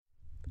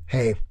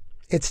Hey,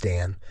 it's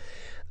Dan.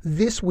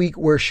 This week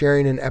we're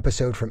sharing an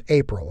episode from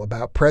April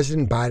about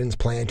President Biden's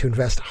plan to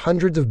invest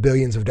hundreds of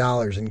billions of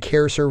dollars in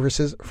care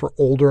services for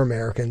older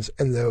Americans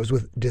and those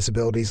with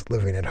disabilities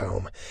living at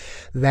home.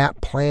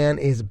 That plan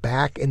is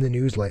back in the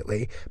news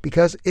lately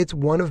because it's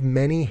one of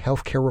many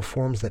healthcare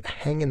reforms that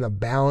hang in the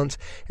balance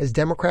as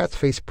Democrats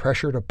face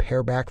pressure to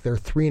pare back their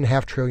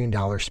 $3.5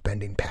 trillion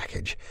spending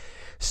package.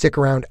 Stick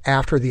around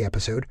after the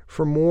episode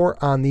for more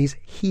on these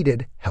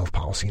heated health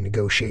policy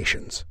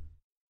negotiations.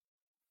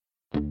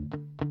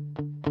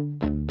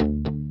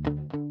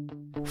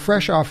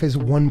 Fresh off his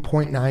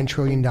 $1.9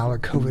 trillion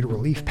COVID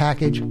relief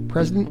package,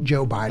 President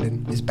Joe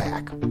Biden is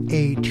back.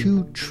 A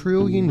 $2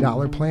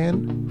 trillion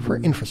plan for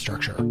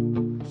infrastructure.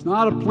 It's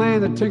not a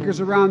plan that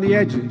tinkers around the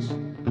edges.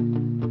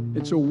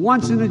 It's a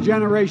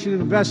once-in-a-generation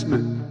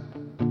investment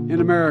in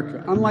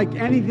America, unlike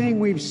anything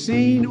we've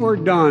seen or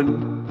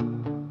done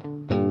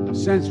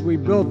since we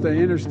built the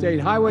interstate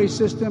highway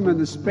system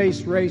and the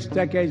space race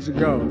decades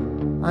ago.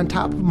 On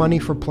top of money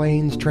for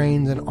planes,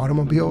 trains, and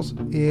automobiles,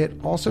 it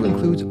also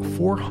includes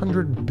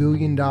 $400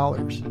 billion,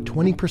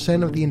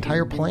 20% of the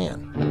entire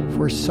plan,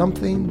 for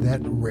something that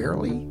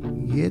rarely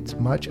gets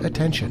much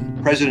attention.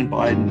 President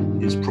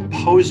Biden is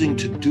proposing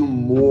to do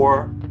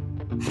more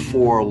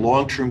for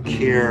long-term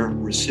care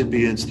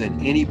recipients than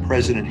any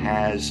president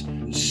has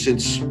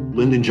since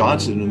Lyndon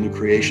Johnson and the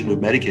creation of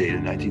Medicaid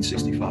in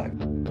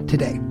 1965.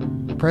 Today,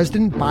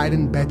 President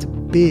Biden bets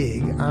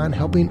big on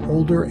helping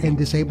older and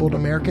disabled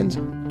Americans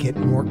get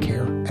more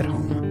care at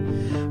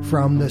home.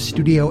 From the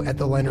studio at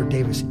the Leonard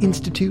Davis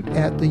Institute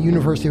at the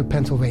University of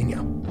Pennsylvania,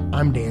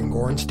 I'm Dan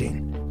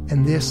Gorenstein,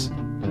 and this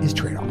is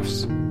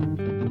Trade-Offs.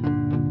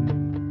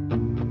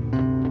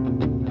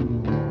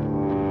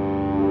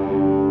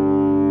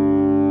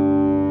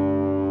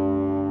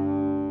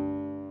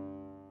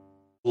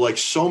 Like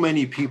so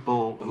many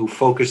people who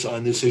focus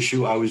on this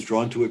issue, I was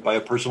drawn to it by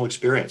a personal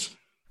experience.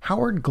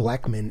 Howard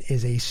Gleckman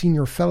is a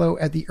senior fellow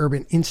at the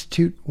Urban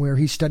Institute, where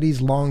he studies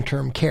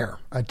long-term care,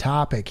 a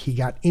topic he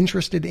got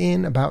interested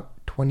in about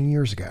 20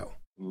 years ago.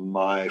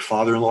 My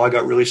father-in-law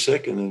got really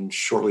sick, and then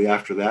shortly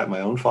after that, my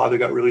own father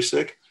got really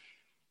sick.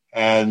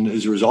 And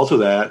as a result of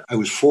that, I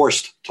was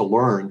forced to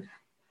learn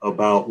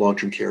about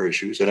long-term care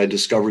issues, and I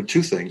discovered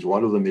two things.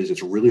 One of them is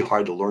it's really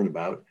hard to learn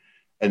about,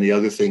 and the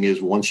other thing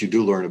is once you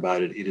do learn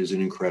about it, it is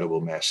an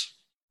incredible mess.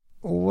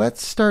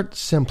 Let's start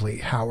simply,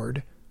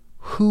 Howard.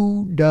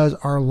 Who does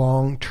our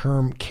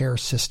long-term care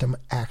system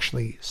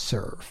actually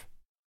serve?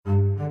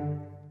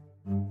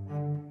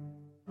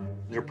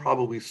 There are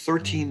probably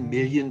 13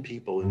 million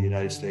people in the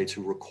United States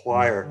who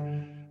require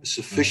a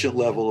sufficient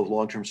level of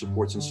long-term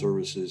supports and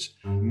services.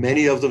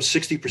 Many of them,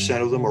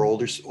 60% of them, are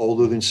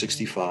older than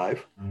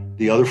 65.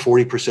 The other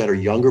 40% are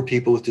younger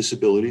people with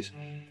disabilities.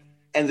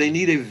 And they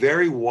need a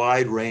very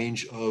wide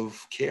range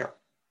of care.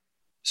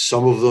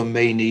 Some of them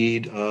may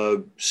need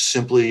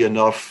simply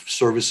enough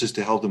services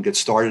to help them get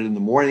started in the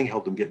morning,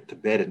 help them get to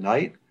bed at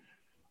night.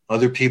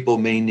 Other people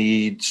may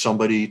need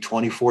somebody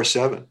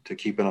 24/7 to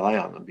keep an eye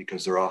on them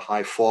because they're a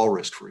high fall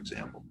risk, for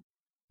example.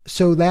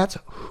 So that's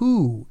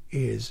who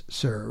is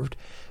served.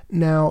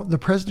 Now, the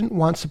president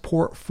wants to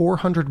pour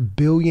 $400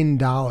 billion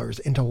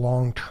into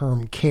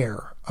long-term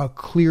care, a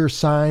clear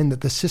sign that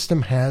the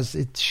system has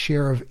its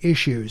share of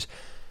issues.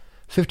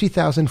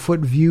 50,000-foot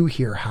view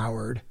here,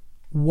 Howard.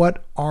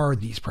 What are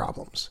these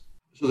problems?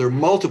 So there are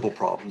multiple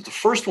problems. The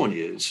first one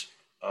is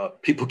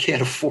people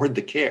can't afford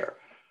the care.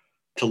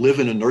 To live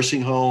in a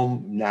nursing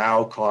home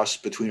now costs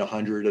between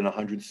 $100,000 and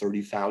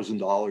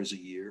 $130,000 a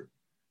year.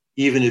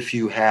 Even if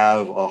you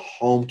have a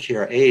home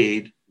care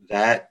aide,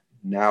 that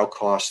now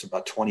costs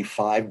about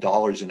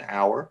 $25 an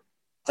hour.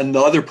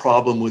 Another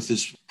problem with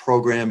this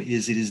program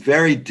is it is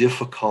very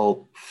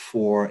difficult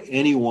for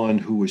anyone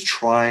who is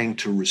trying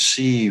to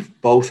receive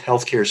both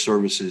healthcare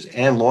services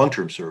and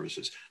long-term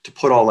services to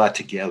put all that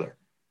together.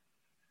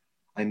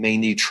 I may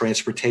need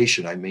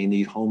transportation. I may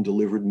need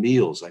home-delivered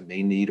meals. I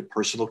may need a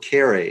personal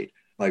care aide.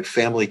 My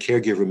family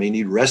caregiver may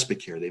need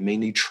respite care. They may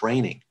need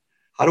training.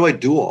 How do I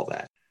do all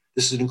that?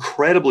 This is an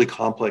incredibly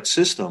complex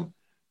system,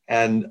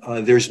 and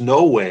there's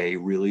no way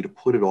really to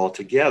put it all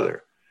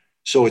together.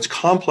 So it's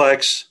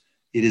complex,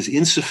 it is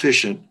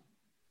insufficient,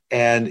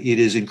 and it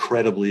is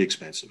incredibly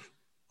expensive.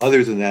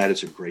 Other than that,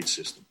 it's a great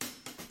system.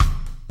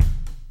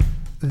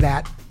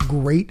 That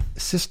great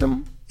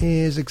system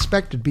is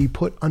expected to be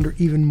put under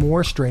even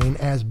more strain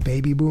as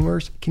baby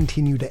boomers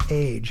continue to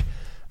age.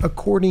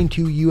 According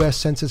to U.S.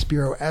 Census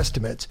Bureau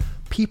estimates,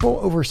 people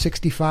over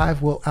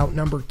 65 will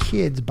outnumber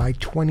kids by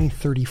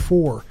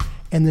 2034,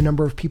 and the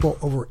number of people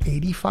over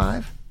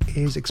 85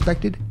 is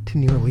expected to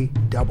nearly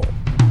double.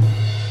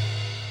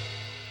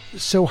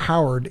 So,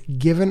 Howard,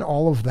 given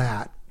all of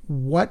that,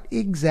 what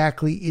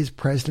exactly is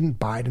President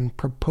Biden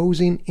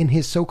proposing in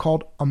his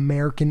so-called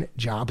American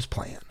Jobs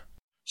Plan?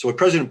 So what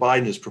President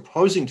Biden is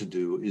proposing to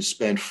do is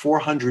spend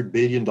 $400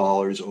 billion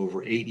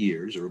over 8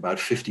 years, or about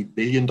 $50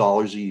 billion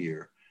a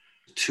year,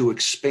 to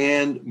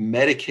expand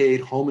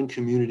Medicaid home and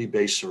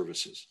community-based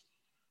services.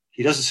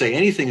 He doesn't say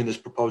anything in this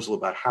proposal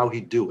about how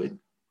he'd do it,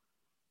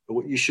 But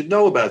what you should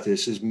know about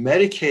this is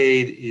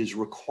Medicaid is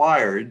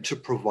required to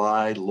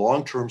provide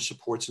long-term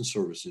supports and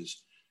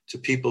services to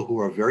people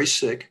who are very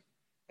sick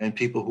and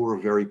people who are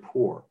very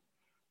poor.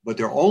 But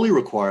they're only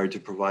required to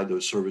provide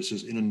those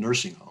services in a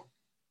nursing home.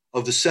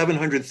 Of the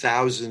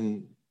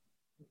 700,000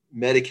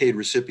 Medicaid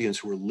recipients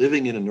who are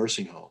living in a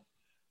nursing home,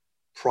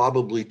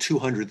 probably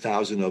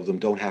 200,000 of them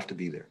don't have to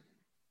be there.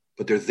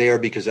 But they're there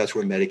because that's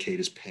where Medicaid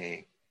is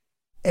paying.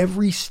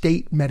 Every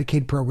state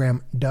Medicaid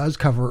program does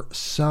cover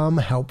some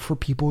help for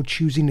people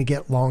choosing to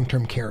get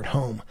long-term care at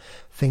home.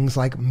 Things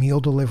like meal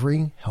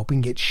delivery,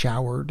 helping get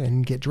showered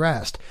and get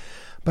dressed.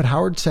 But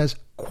Howard says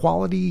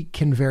quality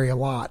can vary a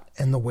lot,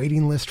 and the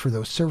waiting list for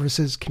those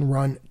services can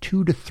run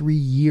 2 to 3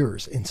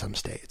 years in some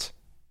states.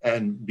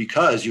 And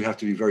because you have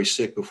to be very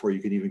sick before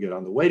you can even get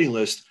on the waiting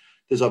list,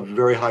 there's a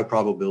very high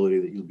probability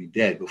that you'll be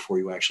dead before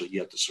you actually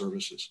get the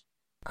services.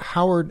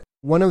 Howard,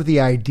 one of the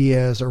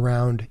ideas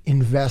around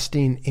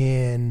investing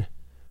in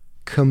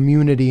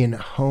community and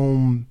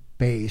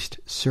home-based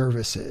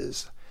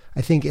services,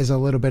 I think, is a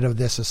little bit of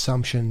this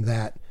assumption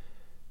that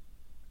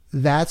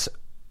that's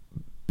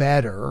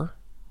better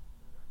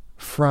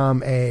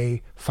from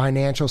a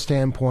financial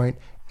standpoint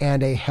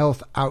and a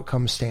health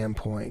outcome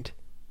standpoint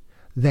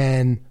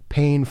than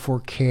paying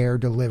for care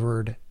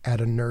delivered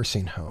at a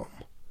nursing home.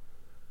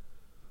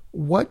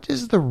 What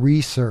does the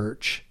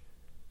research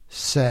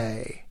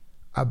say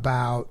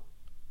about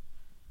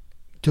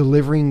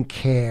delivering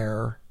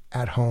care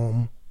at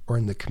home or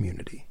in the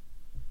community?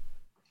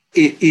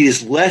 It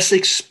is less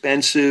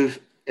expensive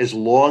as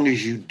long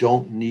as you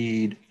don't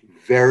need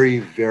very,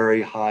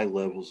 very high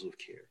levels of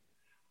care.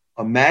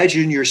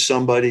 Imagine you're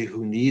somebody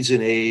who needs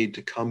an aide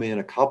to come in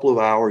a couple of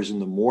hours in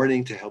the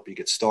morning to help you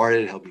get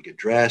started, help you get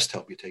dressed,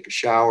 help you take a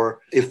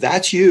shower. If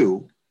that's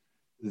you,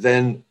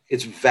 then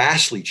it's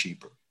vastly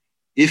cheaper.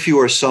 If you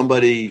are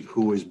somebody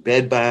who is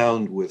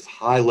bedbound with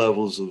high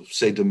levels of,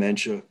 say,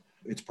 dementia,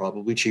 it's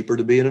probably cheaper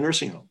to be in a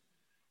nursing home.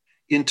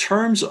 In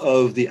terms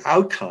of the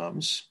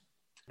outcomes,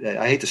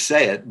 I hate to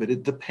say it, but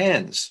it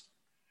depends.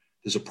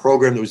 There's a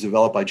program that was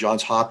developed by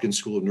Johns Hopkins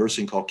School of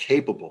Nursing called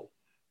Capable,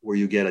 where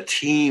you get a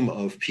team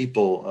of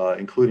people,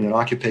 including an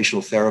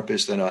occupational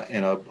therapist and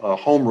a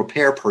home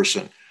repair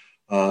person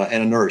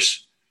and a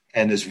nurse.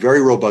 And there's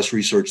very robust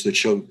research that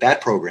showed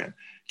that program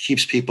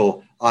keeps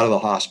people out of the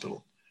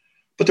hospital.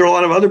 But there are a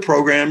lot of other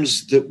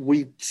programs that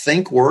we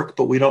think work,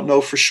 but we don't know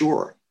for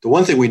sure. The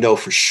one thing we know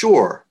for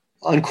sure,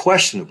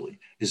 unquestionably,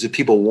 is that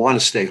people want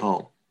to stay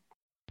home.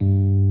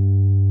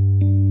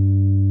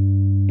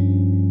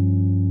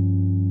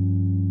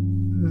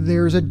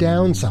 There's a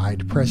downside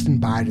to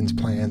President Biden's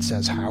plan,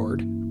 says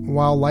Howard.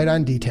 While light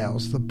on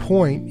details, the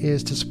point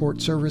is to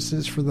support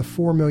services for the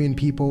 4 million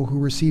people who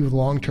receive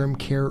long-term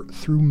care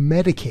through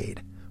Medicaid,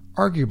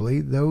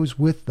 arguably those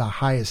with the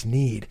highest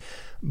need.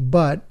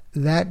 But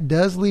that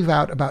does leave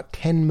out about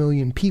 10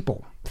 million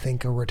people,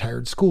 think a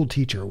retired school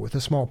teacher with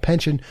a small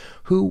pension,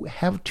 who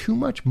have too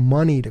much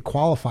money to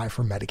qualify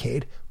for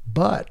Medicaid,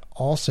 but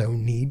also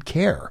need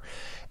care.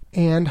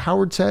 And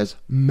Howard says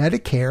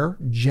Medicare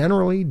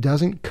generally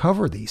doesn't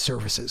cover these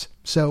services.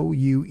 So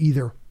you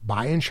either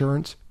buy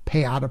insurance,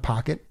 pay out of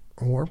pocket,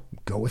 or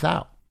go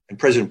without. And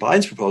President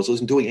Biden's proposal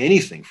isn't doing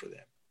anything for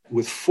them.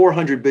 With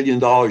 $400 billion,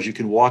 you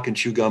can walk and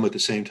chew gum at the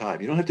same time.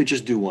 You don't have to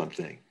just do one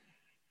thing.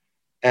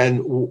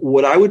 And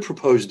what I would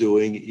propose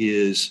doing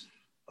is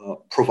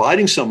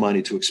providing some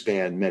money to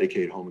expand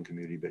Medicaid home and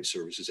community-based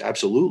services,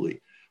 absolutely,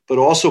 but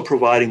also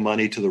providing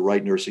money to the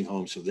right nursing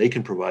homes so they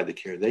can provide the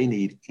care they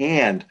need,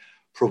 and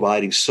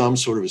providing some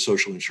sort of a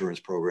social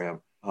insurance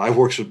program. I've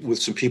worked with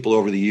some people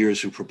over the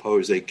years who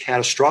proposed a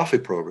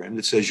catastrophic program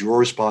that says you're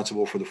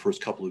responsible for the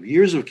first couple of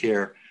years of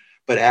care,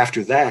 but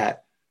after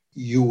that,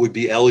 you would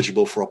be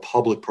eligible for a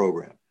public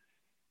program.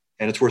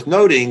 And it's worth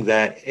noting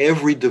that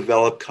every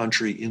developed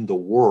country in the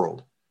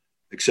world,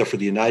 except for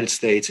the United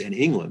States and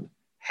England,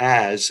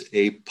 has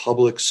a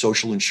public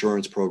social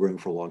insurance program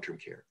for long-term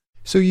care.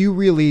 So you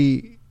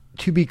really,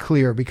 to be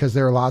clear, because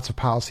there are lots of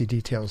policy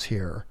details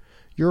here,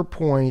 your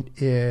point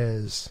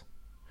is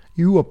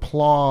you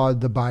applaud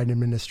the Biden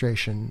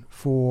administration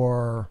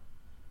for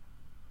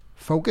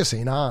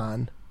focusing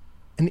on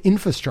an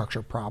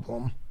infrastructure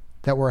problem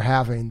that we're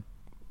having,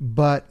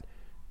 but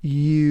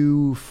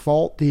you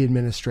fault the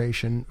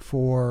administration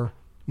for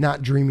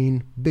not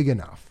dreaming big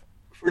enough.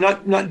 For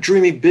not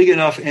dreaming big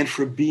enough and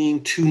for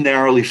being too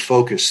narrowly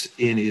focused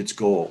in its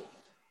goal.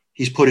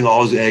 He's putting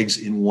all his eggs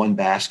in one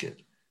basket.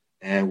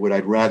 And what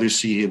I'd rather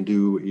see him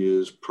do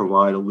is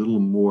provide a little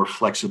more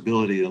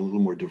flexibility and a little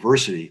more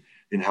diversity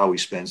in how he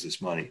spends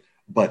this money.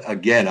 But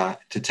again,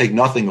 to take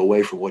nothing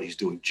away from what he's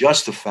doing,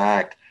 just the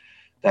fact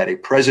that a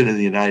president of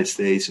the United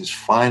States is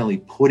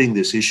finally putting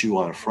this issue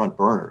on a front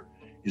burner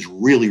is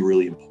really,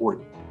 really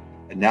important.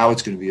 And now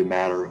it's going to be a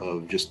matter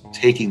of just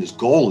taking this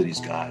goal that he's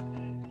got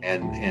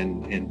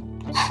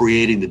and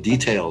creating the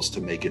details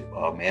to make it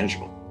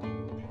manageable.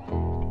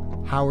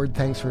 Howard,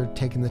 thanks for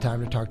taking the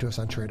time to talk to us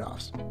on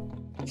Trade-Offs.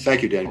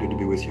 Thank you, Dan. Good to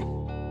be with you.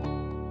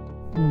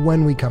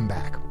 When we come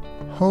back,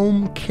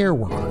 home care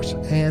workers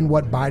and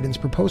what Biden's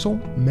proposal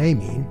may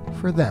mean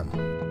for them.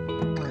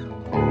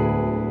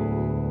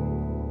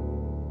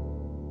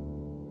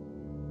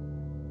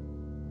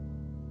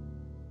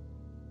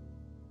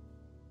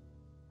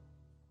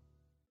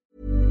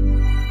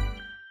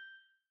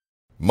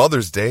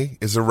 Mother's Day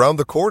is around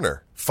the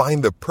corner.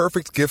 Find the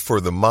perfect gift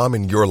for the mom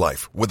in your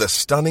life with a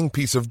stunning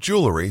piece of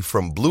jewelry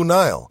from Blue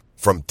Nile.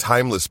 From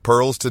timeless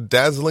pearls to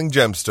dazzling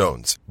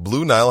gemstones,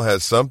 Blue Nile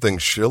has something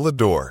she'll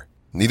adore.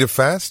 Need it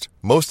fast?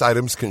 Most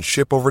items can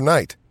ship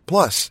overnight.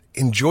 Plus,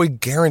 enjoy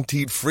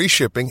guaranteed free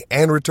shipping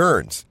and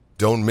returns.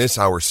 Don't miss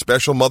our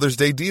special Mother's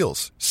Day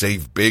deals.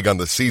 Save big on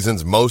the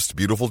season's most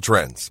beautiful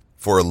trends.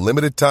 For a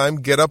limited time,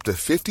 get up to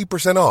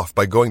 50% off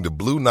by going to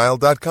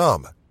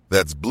BlueNile.com.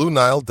 That's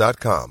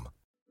BlueNile.com.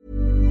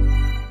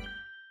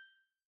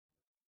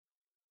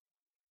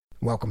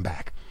 Welcome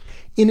back.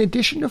 In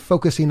addition to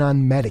focusing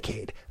on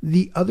Medicaid,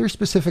 the other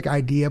specific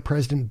idea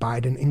President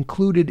Biden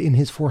included in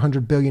his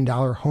 $400 billion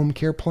home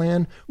care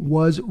plan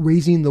was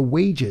raising the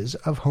wages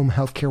of home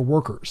health care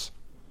workers.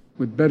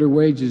 With better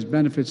wages,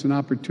 benefits, and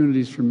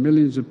opportunities for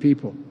millions of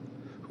people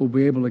who will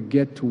be able to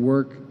get to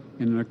work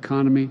in an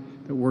economy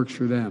that works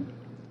for them.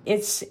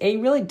 It's a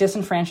really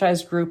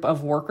disenfranchised group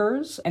of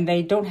workers, and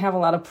they don't have a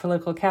lot of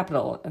political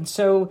capital. And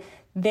so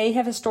they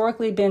have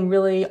historically been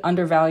really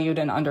undervalued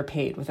and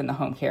underpaid within the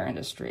home care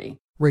industry.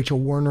 Rachel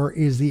Werner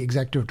is the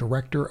executive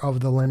director of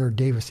the Leonard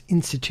Davis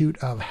Institute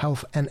of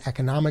Health and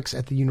Economics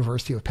at the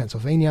University of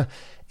Pennsylvania,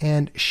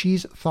 and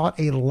she's thought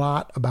a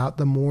lot about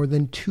the more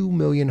than 2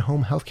 million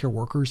home healthcare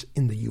workers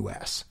in the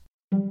U.S.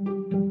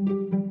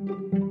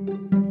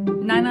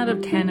 9 out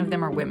of 10 of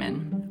them are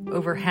women.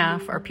 Over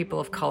half are people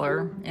of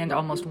color, and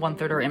almost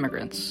 1/3 are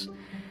immigrants.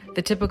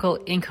 The typical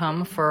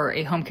income for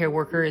a home care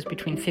worker is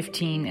between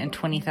 $15,000 and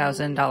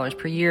 $20,000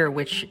 per year,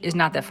 which is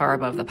not that far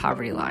above the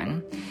poverty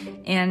line.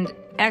 And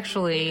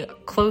actually,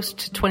 close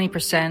to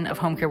 20% of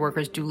home care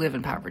workers do live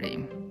in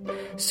poverty.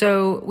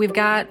 So we've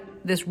got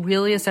this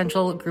really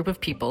essential group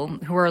of people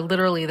who are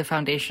literally the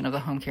foundation of the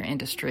home care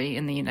industry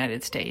in the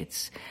United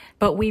States.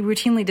 But we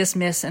routinely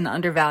dismiss and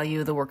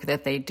undervalue the work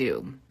that they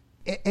do.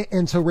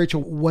 And so,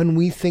 Rachel, when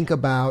we think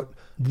about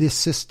this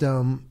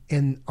system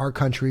in our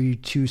country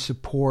to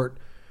support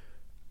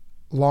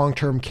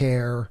long-term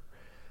care,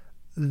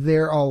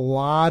 there are a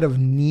lot of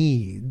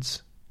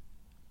needs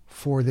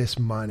for this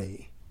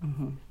money.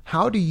 Mm-hmm.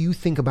 How do you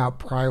think about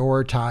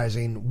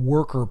prioritizing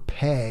worker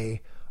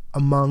pay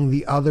among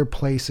the other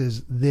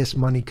places this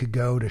money could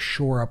go to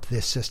shore up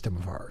this system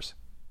of ours?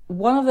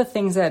 One of the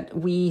things that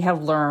we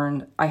have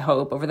learned, I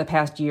hope, over the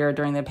past year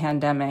during the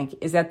pandemic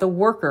is that the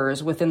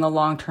workers within the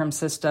long-term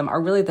system are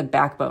really the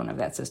backbone of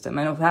that system.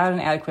 And without an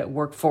adequate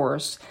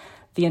workforce,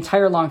 the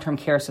entire long-term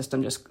care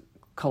system just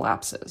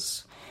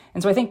collapses.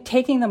 And so I think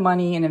taking the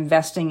money and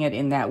investing it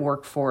in that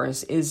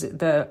workforce is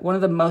one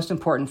of the most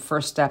important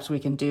first steps we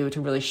can do to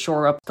really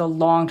shore up the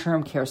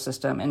long-term care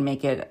system and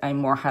make it a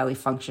more highly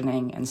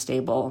functioning and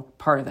stable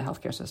part of the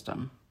healthcare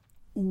system.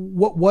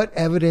 What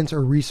evidence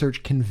or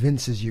research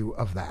convinces you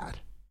of that?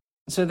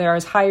 So there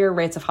is higher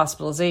rates of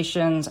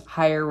hospitalizations,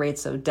 higher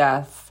rates of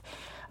death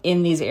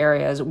in these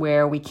areas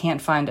where we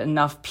can't find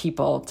enough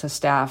people to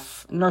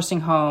staff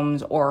nursing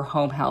homes or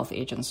home health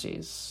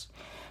agencies.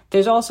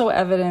 There's also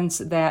evidence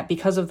that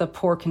because of the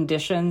poor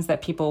conditions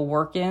that people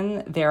work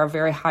in, there are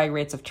very high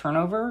rates of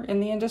turnover in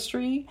the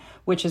industry,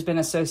 which has been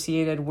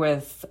associated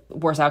with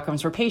worse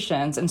outcomes for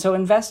patients. And so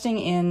investing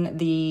in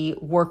the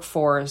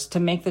workforce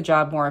to make the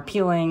job more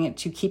appealing,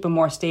 to keep a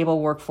more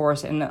stable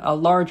workforce and a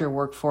larger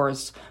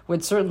workforce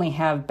would certainly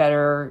have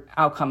better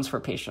outcomes for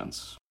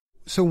patients.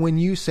 So when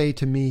you say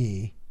to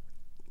me,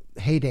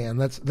 hey, Dan,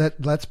 let's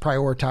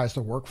prioritize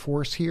the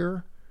workforce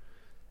here,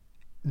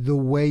 the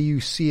way you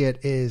see it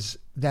is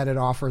that it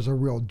offers a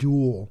real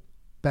dual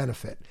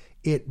benefit.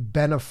 It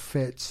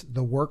benefits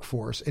the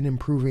workforce in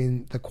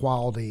improving the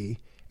quality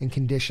and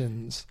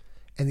conditions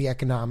and the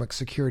economic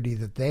security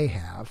that they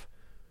have.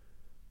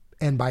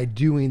 And by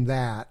doing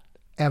that,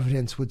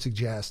 evidence would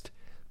suggest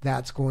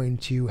that's going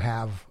to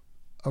have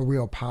a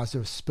real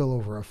positive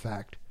spillover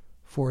effect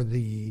for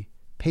the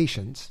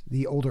patients,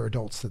 the older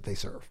adults that they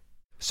serve.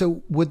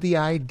 So would the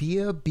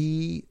idea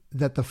be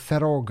that the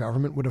federal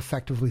government would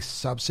effectively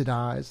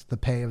subsidize the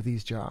pay of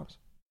these jobs?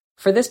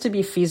 For this to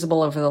be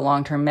feasible over the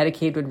long term,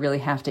 Medicaid would really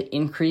have to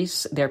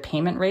increase their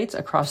payment rates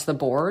across the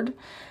board.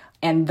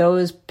 And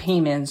those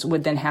payments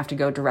would then have to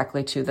go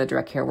directly to the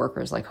direct care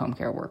workers like home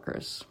care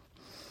workers.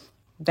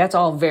 That's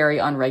all very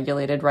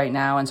unregulated right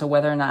now. And so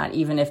whether or not,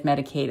 even if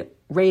Medicaid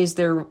raised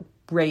their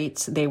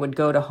rates, they would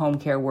go to home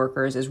care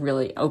workers is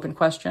really an open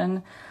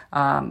question.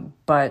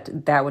 But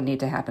that would need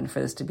to happen for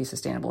this to be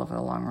sustainable over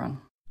the long run.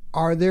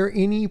 Are there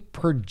any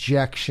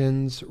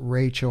projections,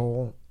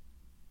 Rachel,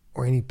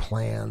 or any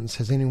plans?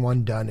 Has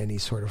anyone done any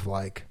sort of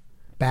like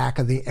back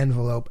of the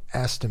envelope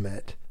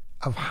estimate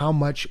of how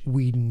much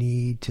we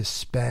need to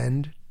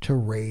spend to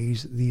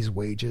raise these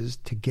wages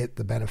to get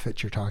the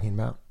benefits you're talking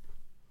about?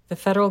 The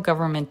federal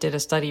government did a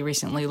study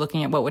recently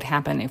looking at what would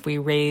happen if we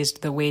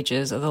raised the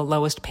wages of the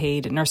lowest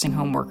paid nursing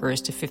home workers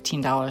to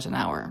 $15 an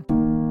hour.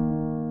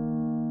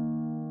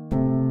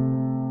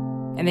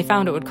 And they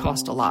found it would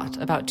cost a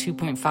lot, about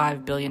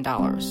 $2.5 billion.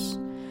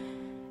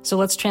 So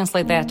let's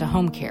translate that to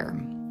home care.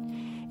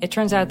 It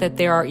turns out that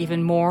there are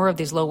even more of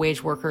these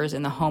low-wage workers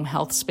in the home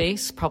health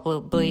space,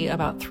 probably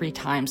about 3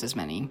 times as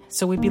many.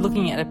 So we'd be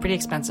looking at a pretty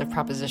expensive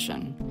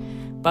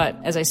proposition. But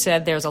as I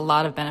said, there's a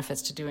lot of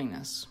benefits to doing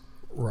this.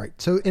 Right.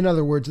 So in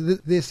other words,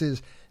 this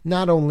is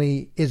not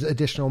only is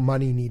additional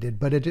money needed,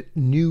 but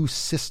new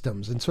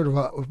systems and sort of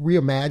a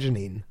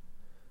reimagining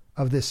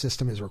of this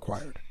system is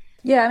required.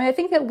 Yeah, I mean, I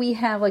think that we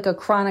have like a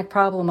chronic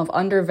problem of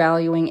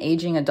undervaluing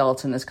aging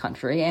adults in this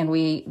country. And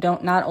we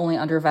don't not only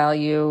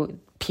undervalue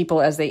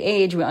people as they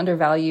age, we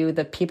undervalue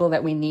the people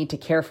that we need to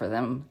care for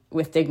them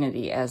with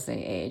dignity as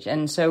they age.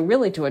 And so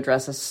really to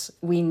address this,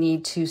 we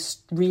need to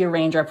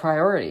rearrange our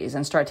priorities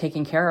and start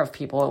taking care of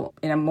people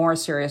in a more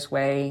serious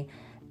way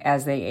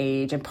as they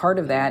age. And part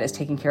of that is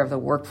taking care of the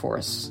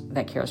workforce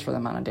that cares for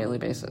them on a daily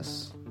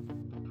basis.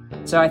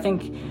 So I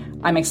think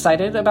I'm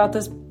excited about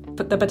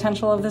the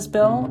potential of this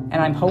bill,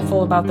 and I'm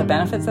hopeful about the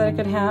benefits that it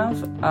could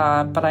have,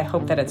 but I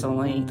hope that it's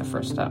only the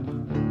first step.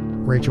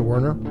 Rachel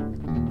Werner,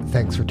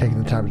 thanks for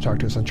taking the time to talk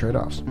to us on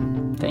Trade-Offs.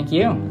 Thank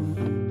you.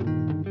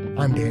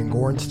 I'm Dan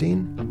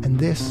Gorenstein, and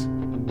this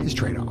is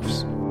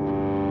Trade-Offs.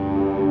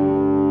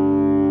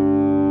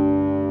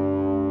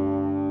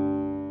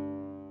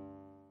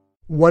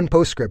 One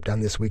postscript on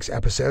this week's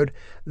episode.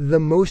 The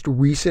most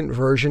recent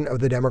version of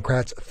the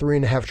Democrats'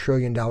 $3.5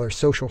 trillion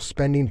social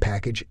spending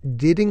package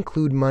did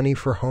include money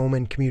for home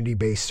and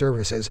community-based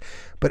services,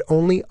 but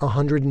only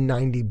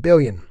 $190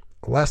 billion,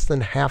 less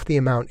than half the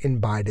amount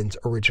in Biden's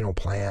original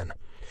plan.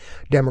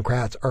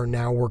 Democrats are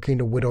now working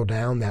to whittle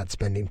down that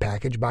spending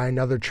package by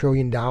another $1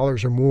 trillion or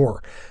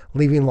more,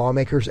 leaving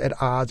lawmakers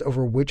at odds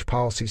over which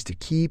policies to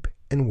keep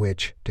and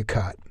which to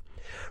cut.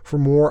 For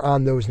more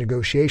on those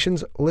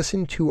negotiations,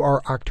 listen to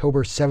our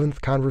October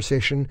 7th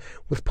conversation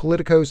with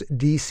Politico's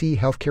D.C.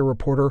 healthcare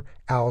reporter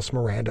Alice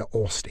Miranda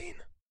Olstein.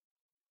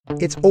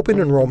 It's open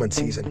enrollment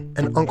season,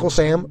 and Uncle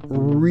Sam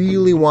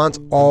really wants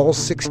all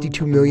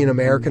 62 million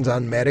Americans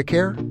on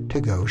Medicare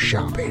to go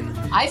shopping.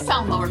 I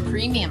found lower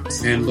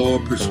premiums. And lower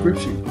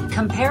prescription.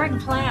 Comparing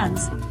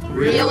plans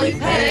really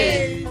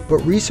pays. But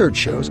research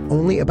shows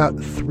only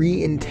about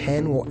 3 in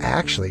 10 will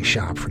actually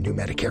shop for new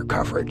Medicare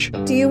coverage.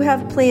 Do you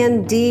have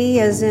Plan D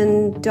as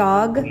in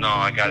dog? No,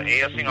 I got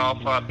A as in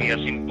Alpha, B as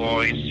in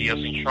Boy, C as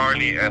in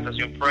Charlie, F as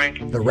in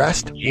Frank. The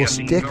rest will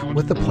stick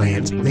with the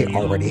plans they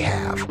already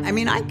have. I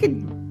mean, I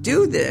could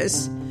do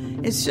this.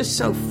 It's just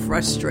so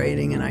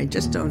frustrating, and I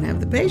just don't have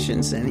the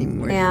patience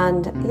anymore.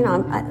 And,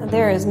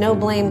 there is no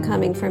blame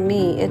coming from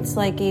me. It's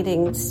like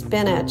eating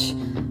spinach,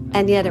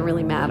 and yet it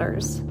really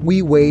matters.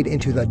 We wade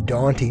into the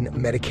daunting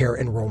Medicare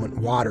enrollment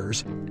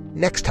waters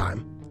next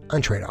time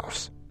on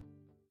Trade-Offs.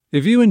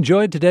 If you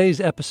enjoyed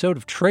today's episode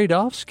of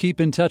Trade-Offs, keep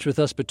in touch with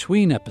us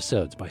between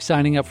episodes by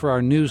signing up for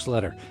our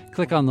newsletter.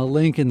 Click on the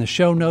link in the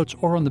show notes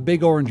or on the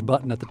big orange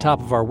button at the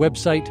top of our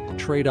website,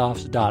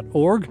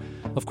 tradeoffs.org.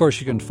 Of course,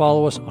 you can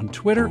follow us on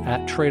Twitter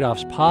at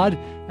TradeOffsPod,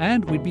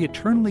 and we'd be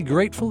eternally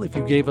grateful if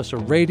you gave us a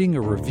rating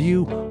or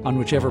review on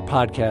whichever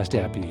podcast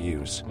app you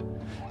use.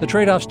 The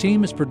Trade-Offs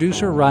team is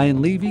producer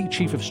Ryan Levy,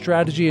 Chief of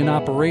Strategy and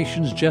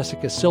Operations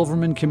Jessica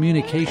Silverman,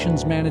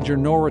 Communications Manager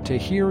Nora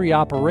Tahiri,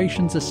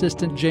 Operations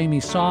Assistant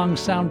Jamie Song,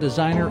 Sound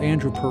Designer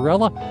Andrew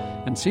Perella,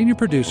 and Senior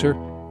Producer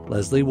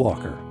Leslie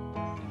Walker.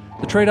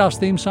 The Trade-Offs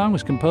theme song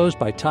was composed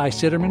by Ty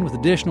Sitterman with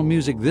additional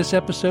music this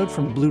episode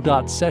from Blue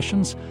Dot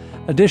Sessions.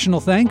 Additional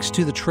thanks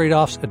to the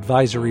Trade-Offs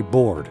Advisory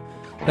Board.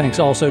 Thanks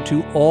also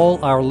to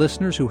all our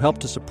listeners who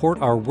helped to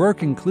support our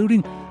work,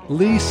 including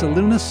Lee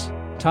Salunas,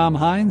 Tom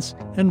Hines,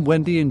 and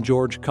Wendy and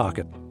George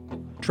Cockett.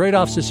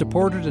 Trade-Offs is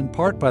supported in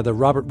part by the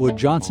Robert Wood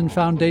Johnson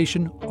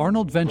Foundation,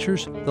 Arnold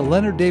Ventures, the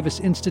Leonard Davis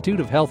Institute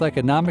of Health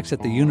Economics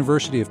at the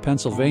University of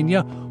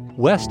Pennsylvania,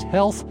 West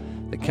Health,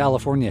 the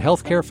California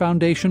Healthcare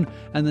Foundation,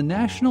 and the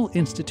National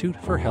Institute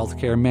for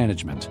Healthcare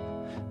Management.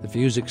 The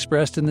views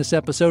expressed in this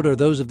episode are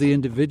those of the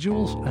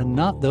individuals and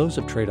not those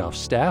of Trade-Offs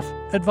staff,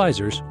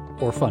 advisors,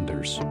 or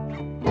funders.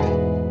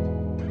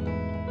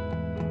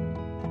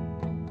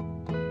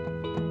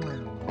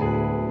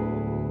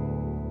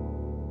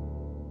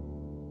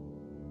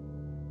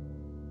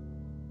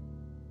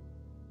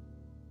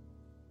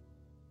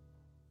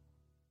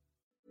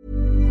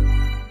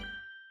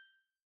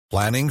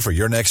 Planning for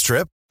your next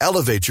trip?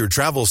 Elevate your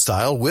travel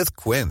style with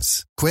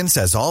Quince. Quince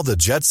has all the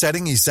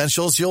jet-setting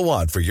essentials you'll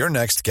want for your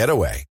next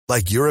getaway,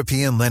 like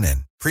European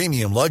linen,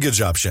 premium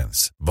luggage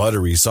options,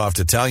 buttery soft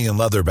Italian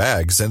leather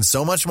bags, and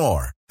so much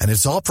more. And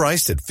it's all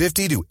priced at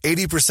 50 to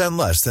 80%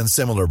 less than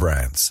similar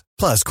brands.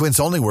 Plus, Quince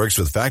only works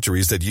with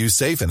factories that use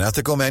safe and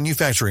ethical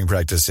manufacturing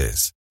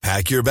practices.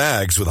 Pack your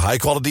bags with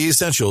high-quality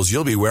essentials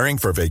you'll be wearing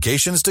for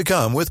vacations to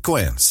come with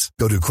Quince.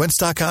 Go to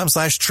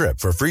quince.com/trip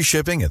for free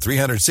shipping and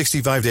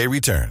 365-day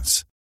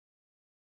returns.